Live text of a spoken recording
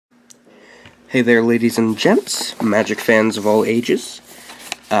Hey there, ladies and gents, Magic fans of all ages.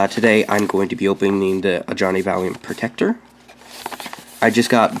 Today I'm going to be opening the Ajani Valiant Protector. I just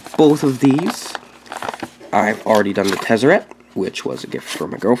got both of these. I've already done the Tezzeret, which was a gift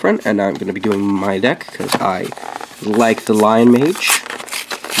from my girlfriend, and now I'm going to be doing my deck because I like the Lion Mage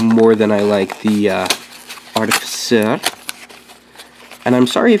more than I like the Artificer. And I'm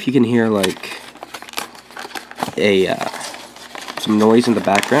sorry if you can hear like some noise in the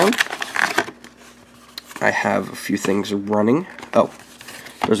background. I have a few things running. Oh,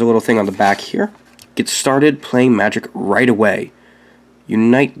 there's a little thing on the back here. Get started playing Magic right away.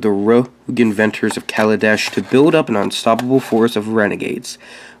 Unite the rogue inventors of Kaladesh to build up an unstoppable force of renegades.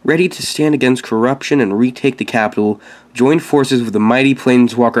 Ready to stand against corruption and retake the capital, join forces with the mighty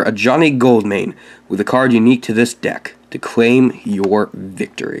planeswalker Ajani Goldmane with a card unique to this deck to claim your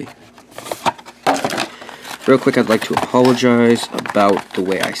victory. Real quick, I'd like to apologize about the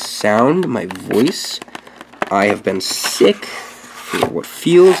way I sound, my voice. I have been sick for what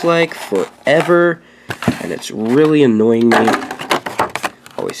feels like forever, and it's really annoying me. I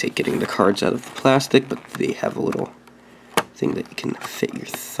always hate getting the cards out of the plastic, but they have a little thing that you can fit your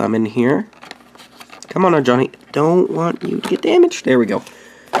thumb in here. Come on, Johnny. Don't want you to get damaged. There we go.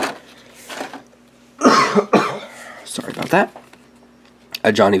 Sorry about that.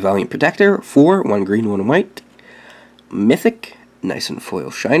 Ajani Valiant Protector, 4, 1 green, 1 white. Mythic, nice and foil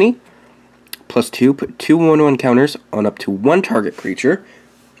shiny. +2, put 2 1/1 counters on up to 1 target creature.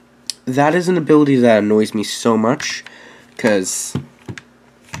 That is an ability that annoys me so much, because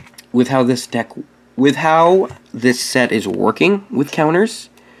with how this set is working with counters,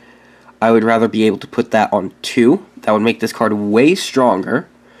 I would rather be able to put that on 2. That would make this card way stronger,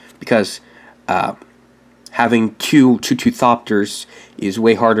 because having 2/2 Thopters is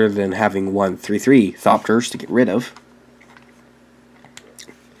way harder than having 1 3/3 Thopters to get rid of.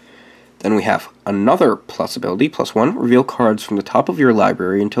 Then we have another plus ability, +1, reveal cards from the top of your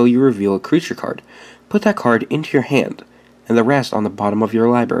library until you reveal a creature card. Put that card into your hand, and the rest on the bottom of your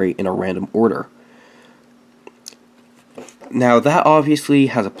library in a random order. Now that obviously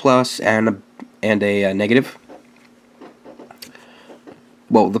has a plus and a negative.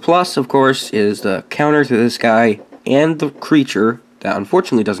 Well, the plus, of course, is the counter to this guy and the creature that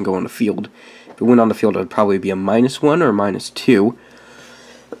unfortunately doesn't go on the field. If it went on the field, it would probably be a -1 or -2.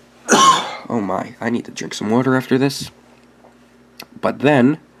 Oh my, I need to drink some water after this. But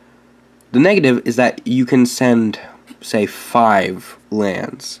then, the negative is that you can send, say, 5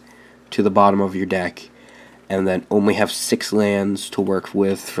 lands to the bottom of your deck, and then only have 6 lands to work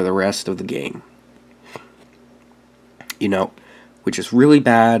with for the rest of the game. You know, which is really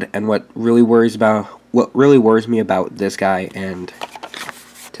bad, and what really worries me about this guy and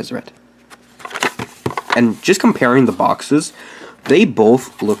Tezzeret. And just comparing the boxes, they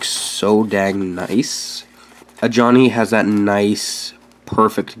both look so dang nice. Ajani has that nice,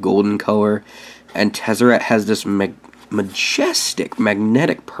 perfect golden color, and Tezzeret has this majestic,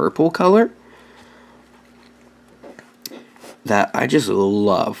 magnetic purple color that I just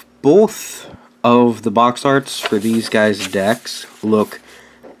love. Both of the box arts for these guys' decks look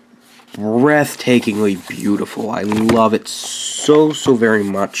breathtakingly beautiful. I love it so very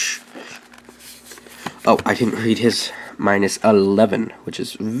much. Oh, I didn't read his -11, which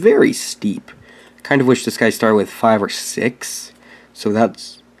is very steep. Kind of wish this guy started with 5 or 6, so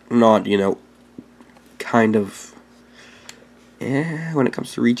that's not, you know, kind of when it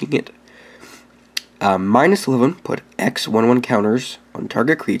comes to reaching it. -11, put X 1/1 counters on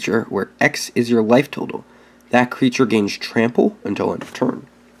target creature, where X is your life total. That creature gains trample until end of turn.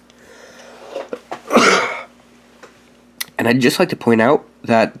 And I'd just like to point out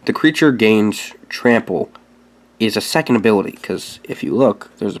that the creature gains trample is a second ability, because if you look,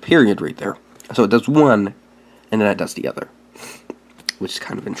 there's a period right there. So it does one, and then it does the other, which is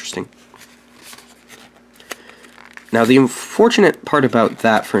kind of interesting. Now, the unfortunate part about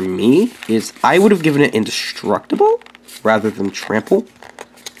that for me is I would have given it indestructible rather than trample.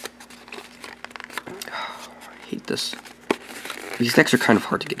 Oh, I hate this. These decks are kind of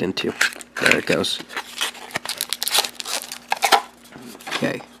hard to get into. There it goes.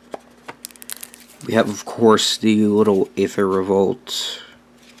 Okay. We have, of course, the little Aether Revolt,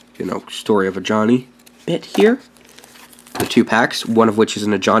 you know, story of Ajani bit here. The 2 packs, one of which is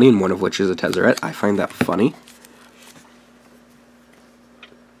an Ajani and one of which is a Tezzeret. I find that funny.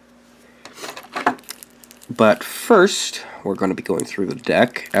 But first, we're going to be going through the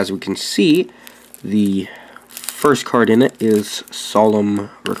deck. As we can see, the first card in it is Solemn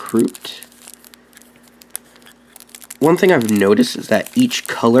Recruit. One thing I've noticed is that each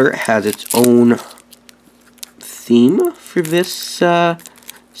color has its own theme for this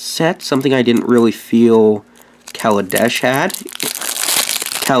set, something I didn't really feel Kaladesh had.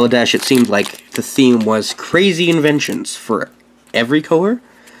 Kaladesh, it seemed like the theme was crazy inventions for every color,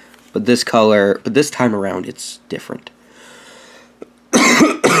 but this time around, it's different.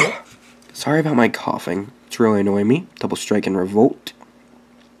 Sorry about my coughing. It's really annoying me. Double Strike and Revolt.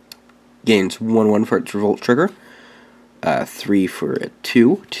 Gains 1/1 for its Revolt trigger. 3 for a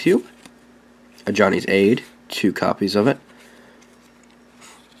 2/2. Ajani's Aid. 2 copies of it.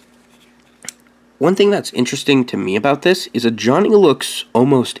 One thing that's interesting to me about this is Ajani looks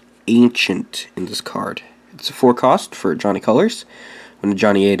almost ancient in this card. It's a 4 cost for Ajani colors. When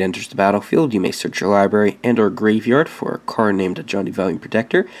Ajani Aid enters the battlefield, you may search your library and or graveyard for a card named Ajani Valiant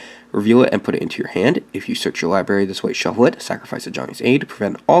Protector, reveal it and put it into your hand. If you search your library this way, shuffle it, sacrifice Ajani's Aid to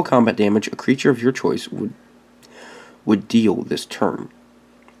prevent all combat damage a creature of your choice would deal this turn.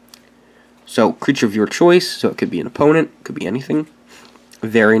 So, creature of your choice, so it could be an opponent, could be anything.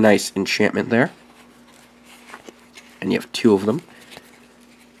 Very nice enchantment there. And you have 2 of them.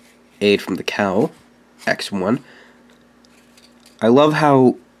 Aid from the Cow, X1. I love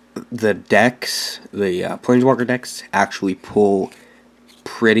how the decks, the Planeswalker decks, actually pull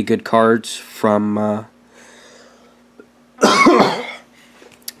pretty good cards from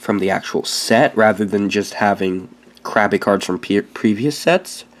the actual set, rather than just having crappy cards from previous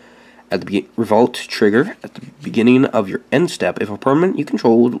sets. At the Revolt trigger, at the beginning of your end step, if a permanent you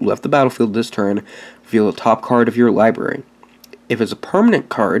control left the battlefield this turn, reveal the top card of your library. If it's a permanent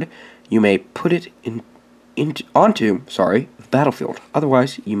card, you may put it onto the battlefield.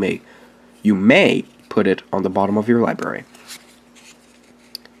 Otherwise, you may put it on the bottom of your library.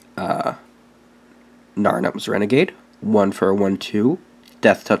 Narnum's Renegade, 1 for a 1/2.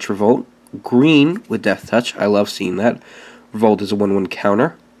 Death Touch Revolt, green with Death Touch. I love seeing that. Revolt is a 1/1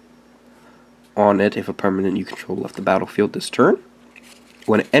 counter on it if a permanent you control left the battlefield this turn.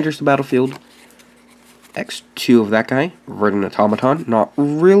 When it enters the battlefield, X2 of that guy, Verdant Automaton. Not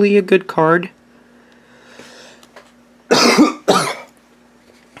really a good card.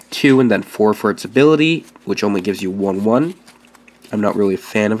 2 and then 4 for its ability, which only gives you 1/1. I'm not really a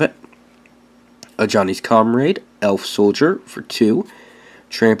fan of it. Ajani's Comrade, Elf Soldier for 2.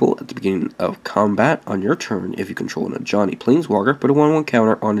 Trample at the beginning of combat on your turn. If you control an Ajani Planeswalker, put a 1/1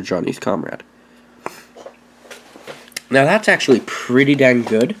 counter on Ajani's Comrade. Now that's actually pretty dang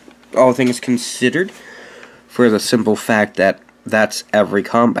good, all things considered, for the simple fact that that's every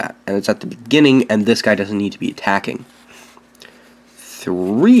combat, and it's at the beginning, and this guy doesn't need to be attacking.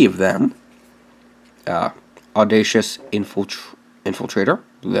 3 of them. Audacious Infiltrator,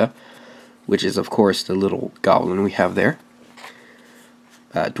 which is, of course, the little goblin we have there.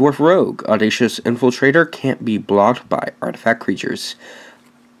 Dwarf Rogue, Audacious Infiltrator, can't be blocked by artifact creatures.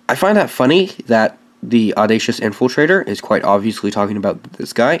 I find that funny that the Audacious Infiltrator is quite obviously talking about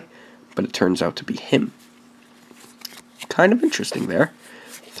this guy, but it turns out to be him. Kind of interesting there.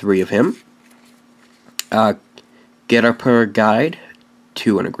 3 of him. Get Up Per Guide,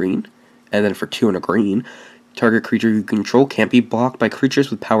 2 and a green. And then for 2 and a green, target creature you control can't be blocked by creatures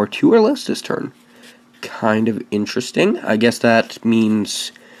with power 2 or less this turn. Kind of interesting. I guess that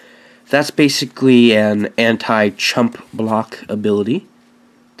means that's basically an anti-chump block ability.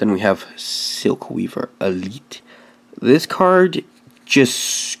 Then we have Silk Weaver Elite. This card just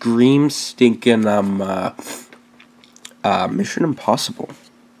screams stinking Mission Impossible.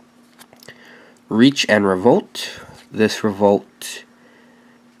 Reach and Revolt. This Revolt,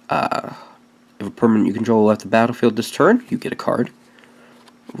 if a permanent you control left the battlefield this turn, you get a card.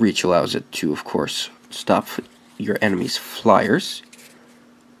 Reach allows it to, of course, stop your enemy's flyers.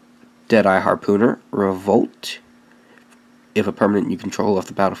 Deadeye Harpooner, Revolt. If a permanent you control left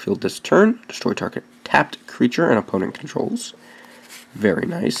the battlefield this turn, destroy target tapped creature an opponent controls. Very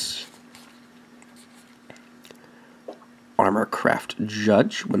nice. Armorcraft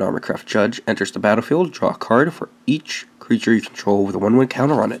Judge. When Armorcraft Judge enters the battlefield, draw a card for each creature you control with a 1/1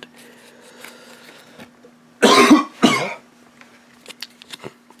 counter on it.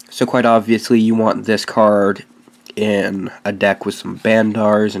 So quite obviously you want this card in a deck with some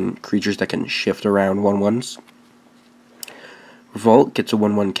Bandars and creatures that can shift around 1/1s. Revolt gets a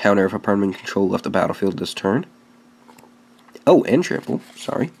 1/1 counter if a permanent control left the battlefield this turn. Oh, and trample,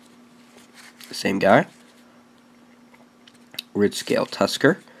 sorry. Same guy. Ridscale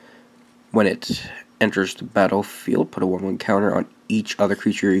Tusker. When it enters the battlefield, put a 1/1 counter on each other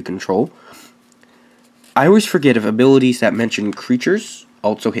creature you control. I always forget if abilities that mention creatures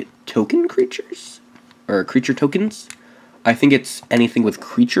also hit token creatures, or creature tokens. I think it's anything with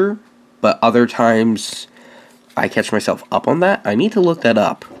creature, but other times I catch myself up on that. I need to look that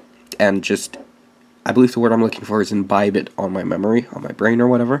up and just I believe the word I'm looking for is imbibe it on my memory, on my brain or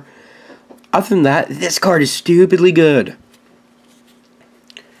whatever. Other than that, this card is stupidly good.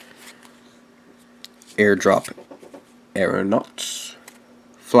 Airdrop Aeronauts.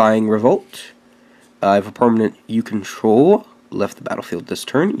 Flying Revolt. If a permanent you control left the battlefield this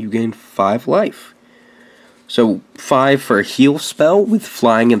turn, you gain 5 life. So 5 for a heal spell with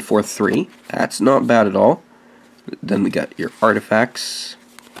flying and 4/3. That's not bad at all. Then we got your artifacts,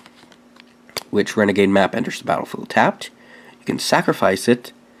 which Renegade map enters the battlefield tapped. You can sacrifice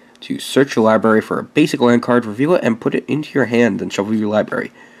it to search your library for a basic land card, reveal it, and put it into your hand, then shuffle your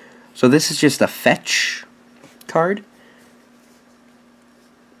library. So this is just a fetch card,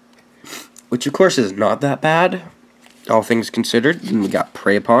 which of course is not that bad, all things considered. Then we got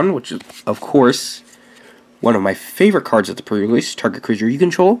Prey Upon, which is, of course, one of my favorite cards at the pre-release. Target creature you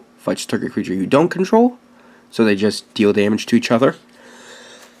control fights target creature you don't control, so they just deal damage to each other.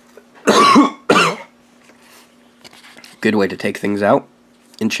 Good way to take things out.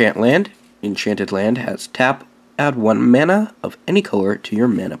 Enchant Land. Enchanted land has tap, add 1 mana of any color to your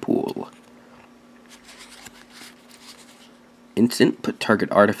mana pool. Instant, put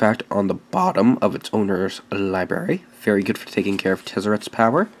target artifact on the bottom of its owner's library. Very good for taking care of Tezzeret's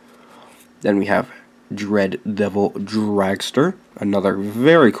power. Then we have Dread Devil Dragster, another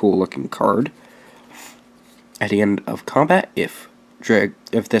very cool looking card. At the end of combat, if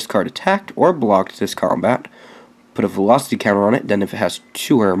this card attacked or blocked this combat, put a velocity counter on it. Then if it has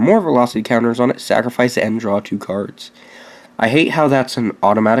 2 or more velocity counters on it, sacrifice it and draw 2 cards. I hate how that's an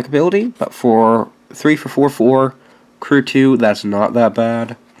automatic ability, but for 3 for 4/4, crew 2, that's not that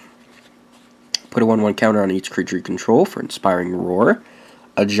bad. Put a 1/1 counter on each creature you control for Inspiring Roar.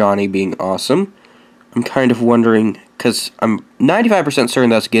 Ajani being awesome. I'm kind of wondering, because I'm 95% certain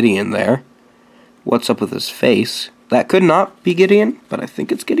that's Gideon there. What's up with his face? That could not be Gideon, but I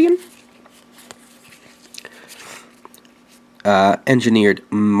think it's Gideon. Engineered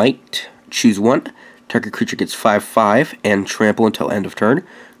Might. Choose 1. Target creature gets 5/5 and trample until end of turn.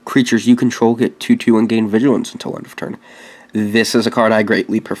 Creatures you control get 2/2 and gain vigilance until end of turn. This is a card I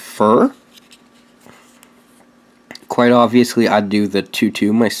greatly prefer. Quite obviously, I'd do the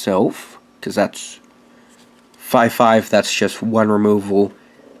 2/2 myself, because that's 5/5, that's just 1 removal,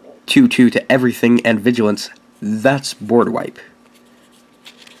 2/2 to everything, and vigilance. That's board wipe.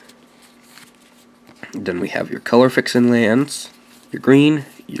 Then we have your color fixing lands, your green,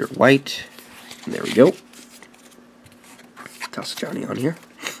 your white, and there we go. Toss Johnny on here.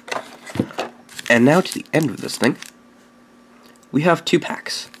 And now to the end of this thing, we have 2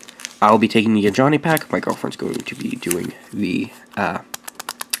 packs. I'll be taking the Ajani pack. My girlfriend's going to be doing the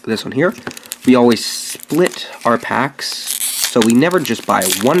this one here. We always split our packs, so we never just buy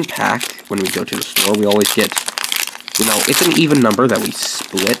 1 pack when we go to the store. We always get, you know, it's an even number that we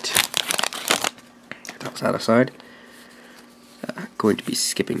split. Toss that aside. Going to be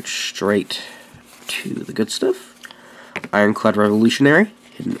skipping straight to the good stuff. Ironclad Revolutionary,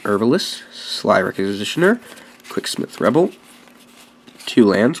 Hidden Herbalist, Sly Requisitioner, Quicksmith Rebel, 2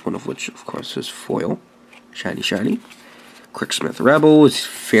 lands, one of which, of course, is foil. Shiny, shiny. Quicksmith Rebel is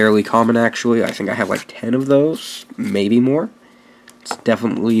fairly common, actually. I think I have like 10 of those, maybe more. It's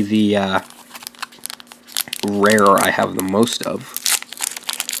definitely the rare I have the most of.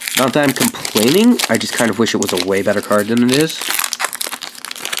 Not that I'm complaining, I just kind of wish it was a way better card than it is.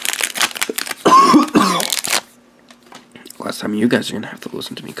 Last time you guys are going to have to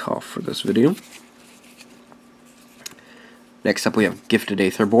listen to me cough for this video. Next up we have Gifted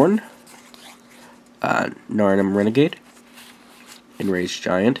Aetherborn, Narnum Renegade, Enraged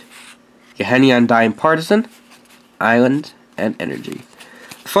Giant, Yahenni Undying Partisan, Island, and Energy.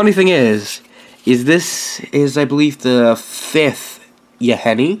 The funny thing is this is, I believe, the 5th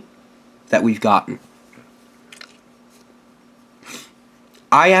Yahenni that we've gotten.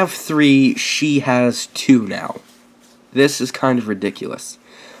 I have 3, she has 2 now. This is kind of ridiculous.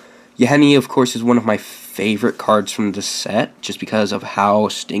 Yahenni, of course, is one of my favorite cards from the set, just because of how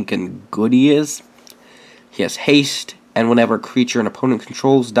stinking good he is. He has haste, and whenever a creature an opponent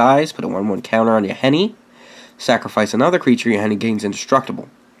controls dies, put a 1/1 counter on Yahenni. Sacrifice another creature, Yahenni gains indestructible.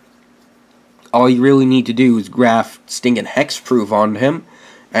 All you really need to do is graft stinking hexproof on him,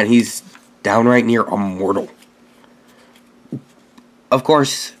 and he's downright near immortal. Of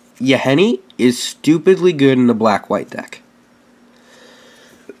course, Yahenni is stupidly good in the black-white deck.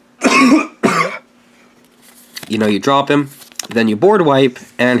 You know, you drop him, then you board wipe,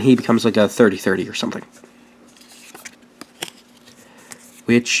 and he becomes like a 30/30 or something.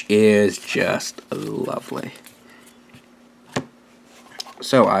 Which is just lovely.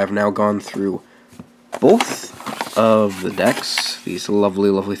 So, I've now gone through both of the decks, these lovely,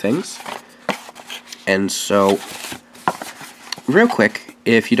 lovely things. And so, real quick,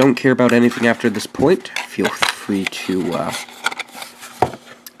 if you don't care about anything after this point, feel free to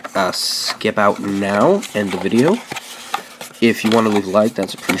skip out now, end the video. If you want to leave a like,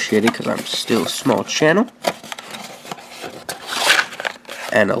 that's appreciated because I'm still a small channel.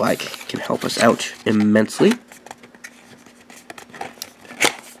 And a like can help us out immensely.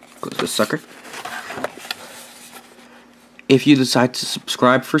 Close this sucker. If you decide to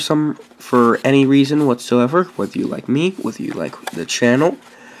subscribe for any reason whatsoever, whether you like me, whether you like the channel,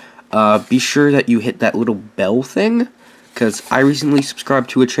 be sure that you hit that little bell thing, because I recently subscribed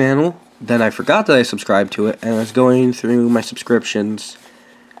to a channel, then I forgot that I subscribed to it, and I was going through my subscriptions,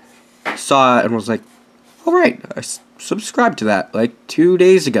 saw it, and was like, alright, I subscribed to that like 2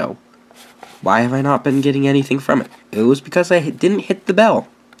 days ago. Why have I not been getting anything from it? It was because I didn't hit the bell.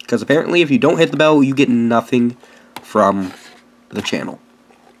 Because apparently if you don't hit the bell, you get nothing from the channel.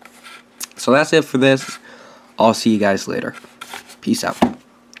 So that's it for this. I'll see you guys later. Peace out.